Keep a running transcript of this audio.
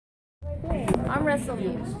Arm wrestle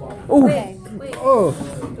me. Oh! Wait. Oh!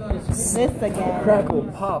 This again. Crackle,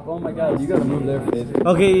 pop. Oh my god, you gotta move there, Faith.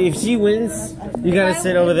 Okay, if she wins, you gotta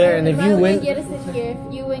sit over there, and if you win, you gotta sit here.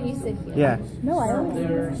 If you win, you sit here. yeah. No, I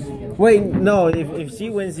don't. Wait, no. If she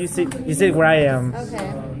wins, you sit where I am.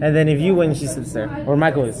 Okay. And then if you win, she sits there, or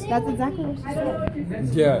Michael is. That's exactly what she said.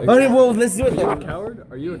 Yeah. Exactly. Okay, well, let's do it then. Are you a coward?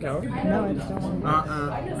 Are you a coward? No, it's not.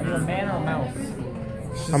 Are you a man or a mouse?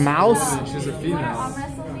 A mouse? She's a female.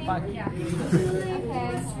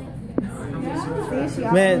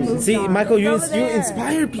 Man, see, Michael, you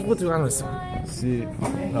inspire people to arm wrestle. See,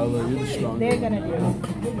 Paolo, you're the strongest. They're gonna do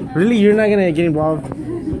it. Really, you're not gonna get involved.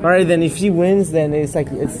 All right, then if she wins, then it's like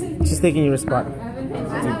she's taking your spot. Dude,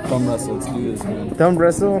 thumb wrestle. Let's do this, man. Thumb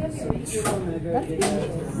wrestle. Ready?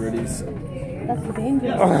 That's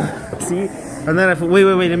dangerous. Oh, see, and then wait.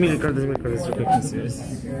 Let me record this. Real quick. I'm serious.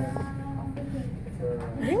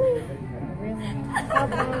 Really?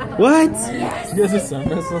 What? You guys just thumb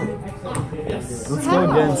wrestle? Let's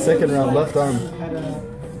go again. Second round. Left arm.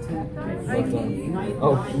 Left arm.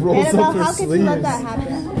 Oh, rolls Annabelle, up her how could you let sleeves. that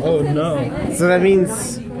happen? Oh no. So that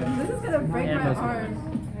means.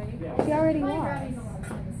 She already lost.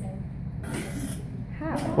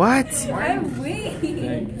 How? What? Why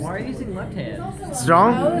are you using left hand?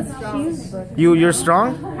 Strong? You're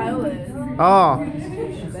strong? Oh.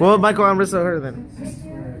 Well, Michael, I'm wrestle her then.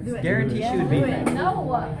 Guarantee she would beat me.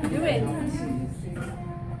 No, do it.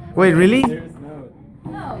 Wait, really? No,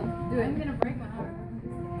 do it. I'm gonna break my arm.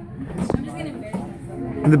 I'm just gonna embarrass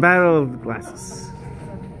myself. The battle of the glasses.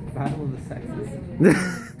 Battle of the sexes.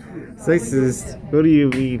 Sexist? What do you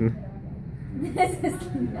mean? This is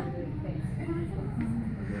not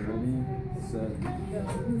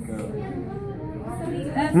Ready,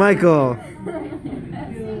 set, go. Michael.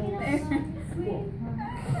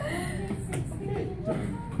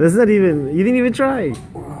 That's not even. You didn't even try.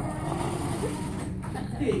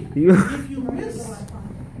 You.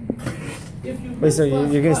 Wait, so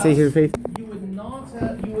you're gonna stay here, Faith? You would not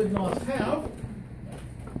have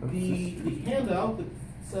the handout that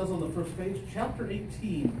says on the first page, Chapter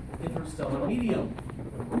 18, Interstellar Medium.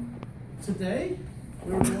 Today,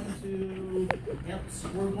 we're going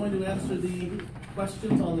to answer the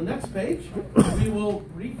questions on the next page. We will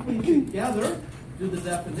briefly together do the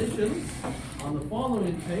definitions on the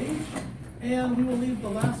following page, and we will leave the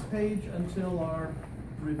last page until our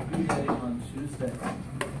review day on Tuesday.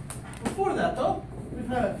 Before that, though, we've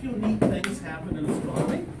had a few neat things happen in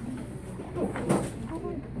astronomy.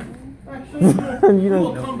 Actually,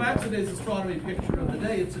 we'll come back to today's astronomy picture of the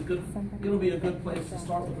day. It'll be a good place to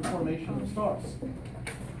start with the formation of stars.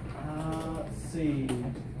 Let's see.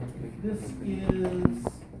 This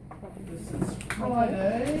is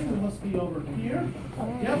Friday. We must be over here.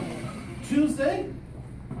 Yep. Tuesday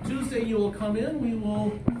you will come in. We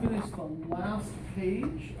will finish the last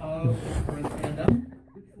page of the handout,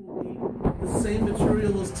 which will be the same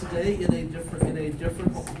material as today in a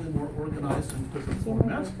different, hopefully more organized and different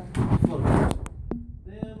format.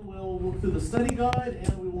 Then we'll look through the study guide,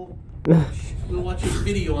 and we'll watch a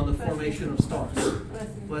video on the formation of stars.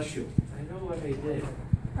 Bless you. I know what I did.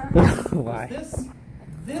 Why? This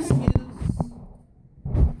is,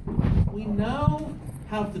 we now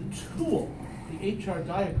have the tool, the HR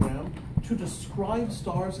diagram, to describe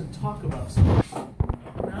stars and talk about stars.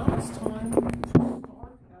 Now it's time to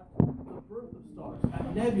start at the birth of stars,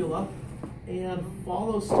 at nebula, and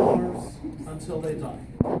follow stars until they die.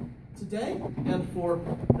 Today, and for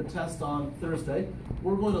the test on Thursday,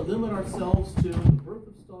 we're going to limit ourselves to the birth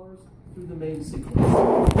of stars through the main sequence. The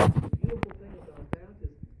beautiful thing about that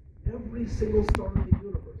is every single star in the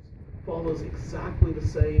universe follows exactly the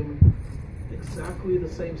same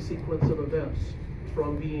sequence of events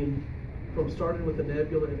from starting with the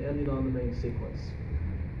nebula and ending on the main sequence.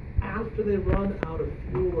 After they run out of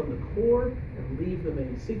fuel in the core and leave the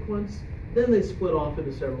main sequence, then they split off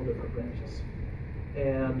into several different branches,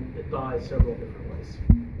 and it dies several different ways.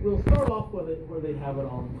 We'll start off with it where they have it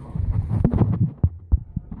all in common.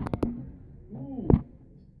 Ooh.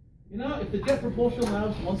 You know, if the Jet Propulsion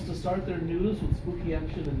Labs wants to start their news with spooky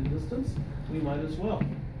action in the distance, we might as well.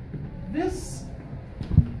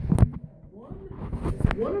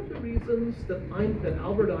 One of the reasons that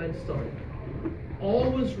Albert Einstein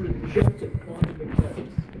always rejected quantum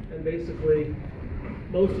mechanics and basically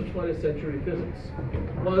most of 20th century physics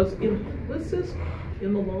was implicit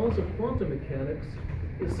in the laws of quantum mechanics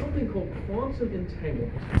is something called quantum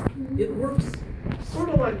entanglement. It works sort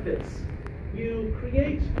of like this. You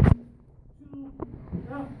create two,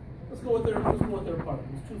 let's go with their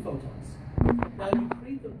particles, two photons. Now you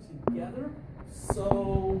create them together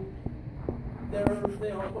so they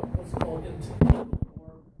are what's called entangled,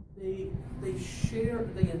 or they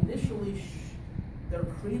initially they're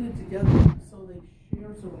created together, so they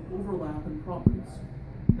share sort of overlap in properties.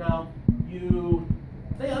 Now, you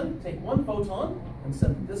then take one photon and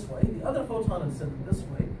send it this way, the other photon and send it this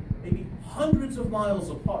way, maybe hundreds of miles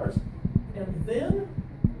apart, and then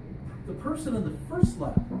the person in the first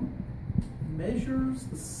lab measures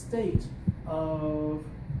the state of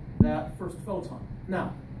that first photon.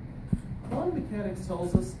 Now, quantum mechanics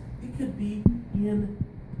tells us it could be in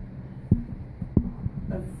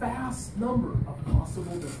a vast number of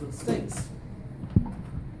possible different states.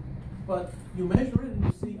 But you measure it and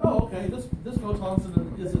you see, oh, okay, this photon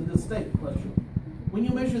is in this state. When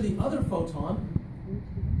you measure the other photon will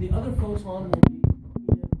be in a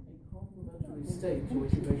complementary state to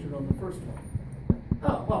what you measured on the first one.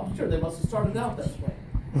 Oh, well, sure, they must have started out that way.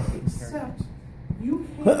 Except you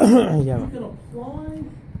can apply,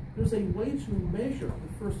 there's a way to measure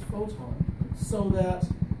the first photon so that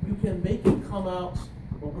you can make it come out,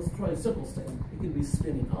 well, let's try a simple state. It can be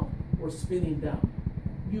spinning up or spinning down.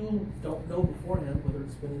 You don't know beforehand whether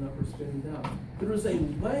it's spinning up or spinning down. There is a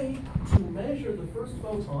way to measure the first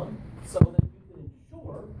photon so that you can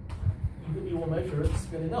ensure that you will measure it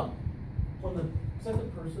spinning up. When the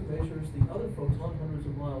second person measures the other photon hundreds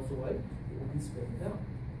of miles away, it will be spinning down.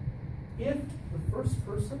 If the first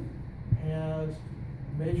person had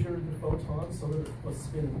measured the photon so that it was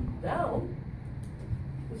spinning down,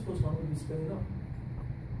 this photon would be spinning up.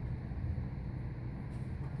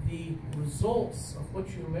 The results of what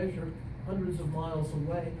you measured hundreds of miles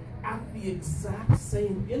away at the exact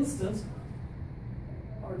same instant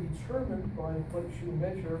are determined by what you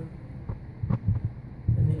measure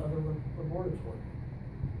in the other laboratory.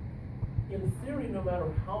 In theory, no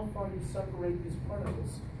matter how far you separate these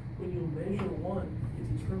particles, when you measure one,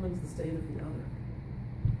 it determines the state of the other.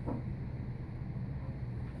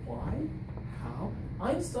 Why? How?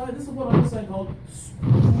 Einstein, this is what Einstein called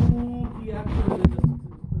spooky activity.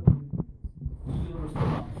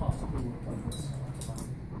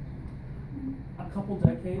 A couple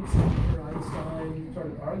decades after Einstein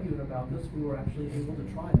started arguing about this, we were actually able to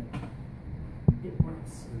try it. It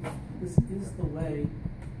works. This is the way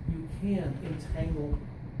you can entangle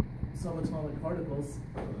subatomic particles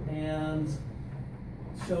and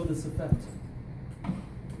show this effect.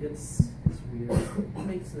 It's weird. It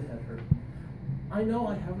makes the head hurt. I know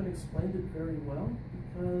I haven't explained it very well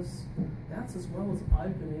because that's as well as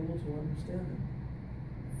I've been able to understand it.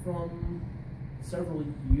 From several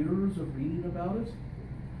years of reading about it,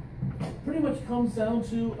 it pretty much comes down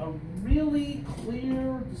to a really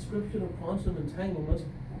clear description of quantum entanglement.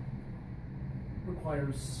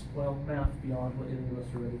 Requires, well, math beyond what any of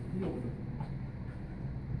us are ready to deal with.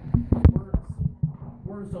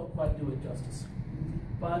 Words don't quite do it justice.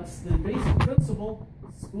 But the basic principle,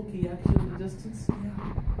 spooky action at a distance,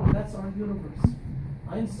 yeah, that's our universe.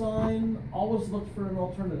 Einstein always looked for an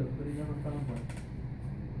alternative, but he never found one.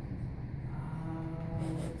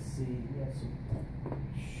 Let's see,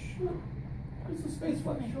 it's a space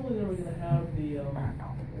flight. Surely they were going to have the...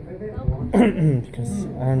 because I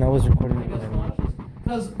don't know, I was recording it.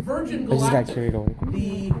 Because Virgin I just got Galactic, carried away.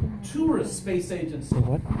 the tourist space agency,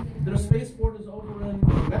 What? their spaceport is over in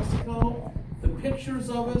Mexico. The pictures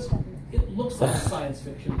of it looks like a science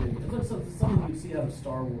fiction video. It looks like something you see out of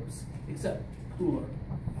Star Wars, except cooler.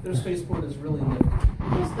 Their spaceport is really lit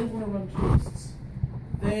because they want to run tourists.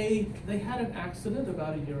 They had an accident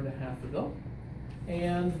about 1.5 years ago,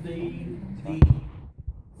 and the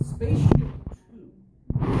spaceship 2,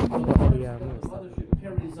 the mothership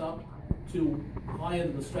carries up to high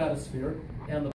into the stratosphere, and the